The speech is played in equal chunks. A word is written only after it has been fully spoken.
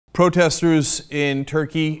Protesters in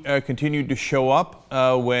Turkey continued to show up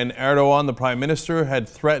when Erdogan, the prime minister, had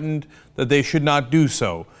threatened that they should not do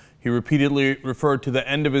so. He repeatedly referred to the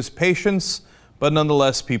end of his patience, but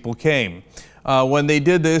nonetheless people came. When they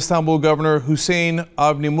did, the Istanbul governor Hüseyin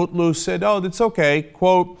Avni Mutlu said, "Oh, it's okay."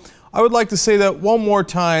 Quote, "I would like to say that one more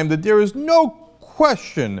time that there is no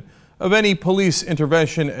question of any police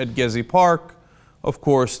intervention at Gezi Park." Of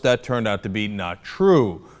course, that turned out to be not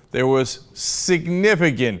true. There was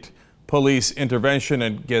significant police intervention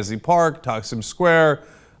at Gezi Park, Taksim Square,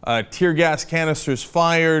 tear gas canisters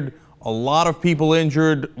fired, a lot of people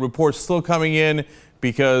injured, reports still coming in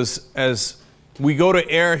because as we go to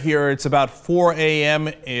air here, it's about 4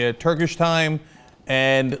 a.m. Turkish time,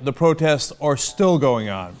 and the protests are still going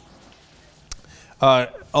on.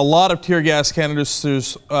 A lot of tear gas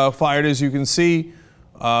canisters fired, as you can see.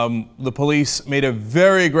 The police made a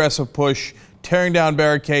very aggressive push, tearing down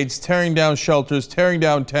barricades, tearing down shelters, tearing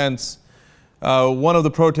down tents. One of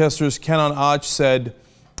the protesters, Kenan Ağaç, said,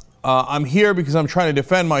 "I'm here because I'm trying to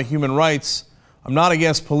defend my human rights. I'm not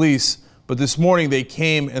against police, but this morning they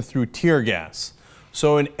came and threw tear gas."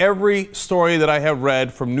 So in every story that I have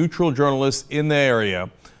read from neutral journalists in the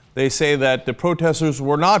area, they say that the protesters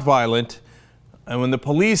were not violent, and when the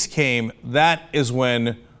police came, that is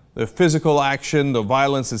when the physical action, the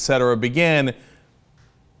violence, etc., began,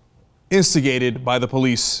 instigated by the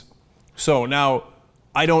police. So now,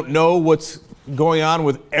 I don't know what's going on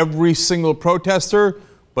with every single protester,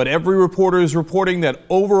 but every reporter is reporting that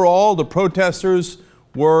overall the protesters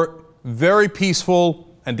were very peaceful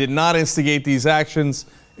and did not instigate these actions.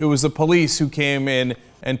 It was the police who came in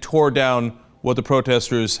and tore down what the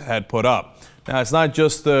protesters had put up. Now, it's not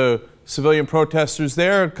just the civilian protesters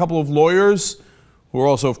there. A couple of lawyers, who are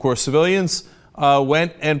also, of course, civilians,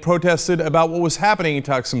 went and protested about what was happening in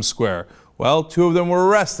Taksim Square. Well, 2 of them were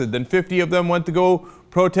arrested. Then 50 of them went to go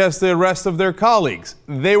protest the arrest of their colleagues.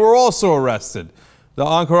 They were also arrested. The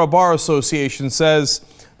Ankara Bar Association says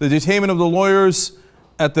the detainment of the lawyers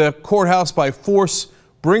at the courthouse by force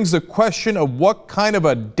brings the question of what kind of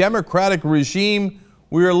a democratic regime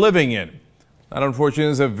we are living in. That,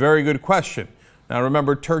 unfortunately, is a very good question. Now,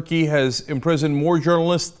 remember, Turkey has imprisoned more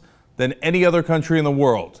journalists than any other country in the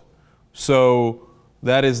world. So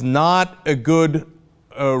that is not a good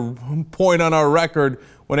point on our record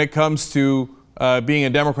when it comes to being a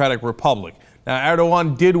democratic republic. Now,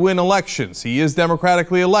 Erdogan did win elections. He is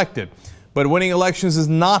democratically elected. But winning elections is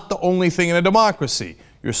not the only thing in a democracy.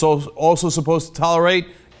 You're also supposed to tolerate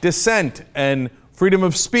dissent and freedom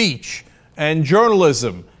of speech and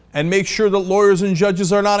journalism and make sure that lawyers and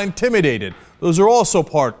judges are not intimidated. Those are also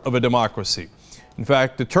part of a democracy. In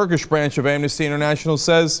fact, the Turkish branch of Amnesty International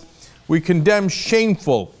says, "We condemn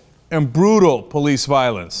shameful and brutal police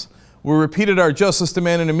violence. We repeated our justice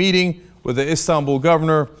demand in a meeting with the Istanbul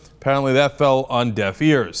governor." Apparently that fell on deaf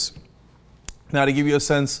ears. Now, to give you a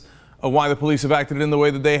sense of why the police have acted in the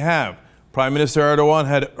way that they have, Prime Minister Erdogan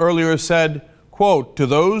had earlier said, quote, "To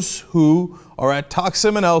those who are at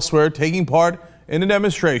Taksim and elsewhere taking part in the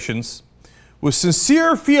demonstrations, with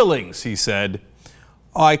sincere feelings," he said,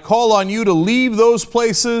 "I call on you to leave those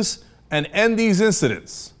places and end these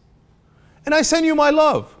incidents. And I send you my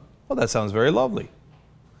love." Well, that sounds very lovely.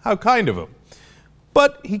 How kind of him.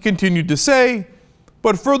 But he continued to say,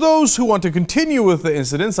 "But for those who want to continue with the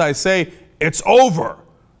incidents, I say, it's over.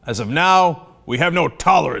 As of now, we have no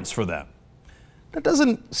tolerance for them." That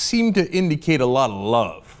doesn't seem to indicate a lot of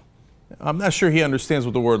love. I'm not sure he understands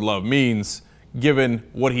what the word love means, given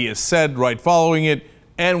what he has said right following it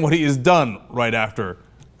and what he has done right after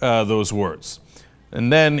those words.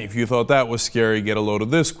 And then, if you thought that was scary, get a load of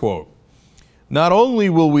this quote. "Not only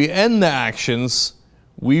will we end the actions,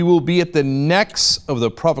 we will be at the necks of the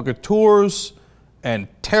provocateurs and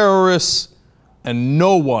terrorists, and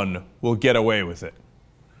no one will get away with it."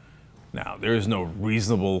 Now, there is no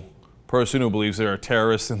reasonable person who believes there are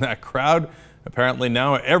terrorists in that crowd. Apparently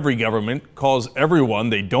now every government calls everyone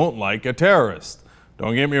they don't like a terrorist.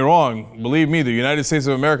 Don't get me wrong. Believe me, the United States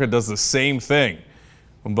of America does the same thing.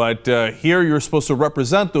 But here you're supposed to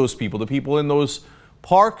represent those people. The people in those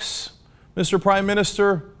parks, Mr. Prime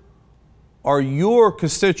Minister, are your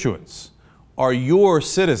constituents, are your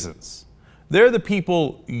citizens. They're the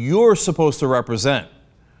people you're supposed to represent.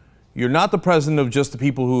 You're not the president of just the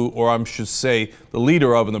people who, or I should say, the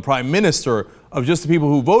leader of and the prime minister of just the people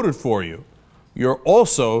who voted for you. You're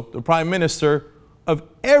also the prime minister of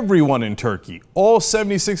everyone in Turkey, all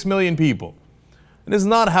 76 million people. And it's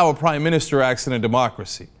not how a prime minister acts in a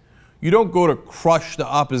democracy. You don't go to crush the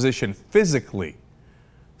opposition physically.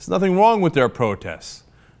 There's nothing wrong with their protests.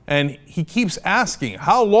 And he keeps asking,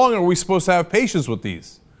 how long are we supposed to have patience with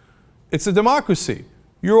these? It's a democracy.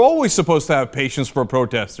 You're always supposed to have patience for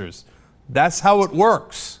protesters. That's how it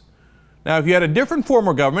works. Now, if you had a different form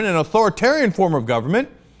of government, an authoritarian form of government,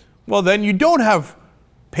 well, then you don't have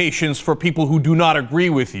patience for people who do not agree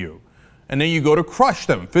with you. And then you go to crush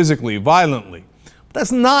them physically, violently. But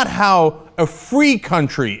that's not how a free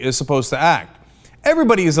country is supposed to act.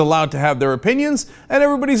 Everybody is allowed to have their opinions, and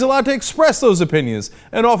everybody's allowed to express those opinions,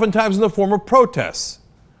 and oftentimes in the form of protests.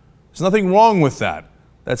 There's nothing wrong with that.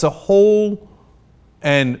 That's a whole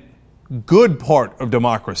and good part of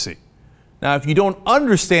democracy. Now, if you don't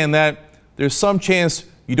understand that, there's some chance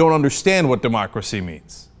you don't understand what democracy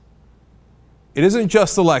means. It isn't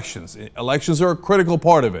just elections. Elections are a critical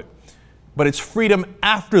part of it. But it's freedom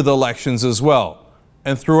after the elections as well,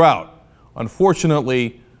 and throughout.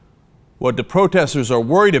 Unfortunately, what the protesters are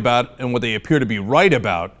worried about, and what they appear to be right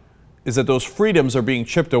about, is that those freedoms are being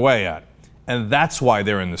chipped away at. And that's why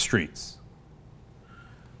they're in the streets.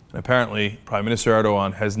 And apparently, Prime Minister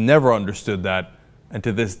Erdogan has never understood that, and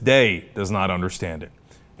to this day does not understand it.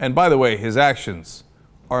 And by the way, his actions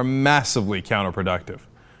are massively counterproductive.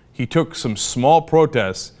 He took some small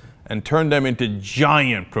protests and turned them into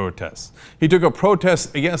giant protests. He took a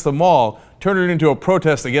protest against the mall, turned it into a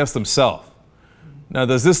protest against himself. Now,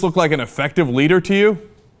 does this look like an effective leader to you?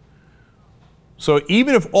 So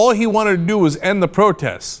even if all he wanted to do was end the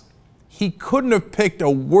protests, he couldn't have picked a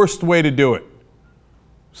worse way to do it.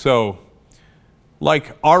 So,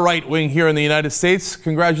 like our right wing here in the United States,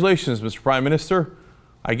 congratulations, Mr. Prime Minister.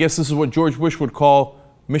 I guess this is what George Bush would call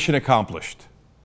mission accomplished.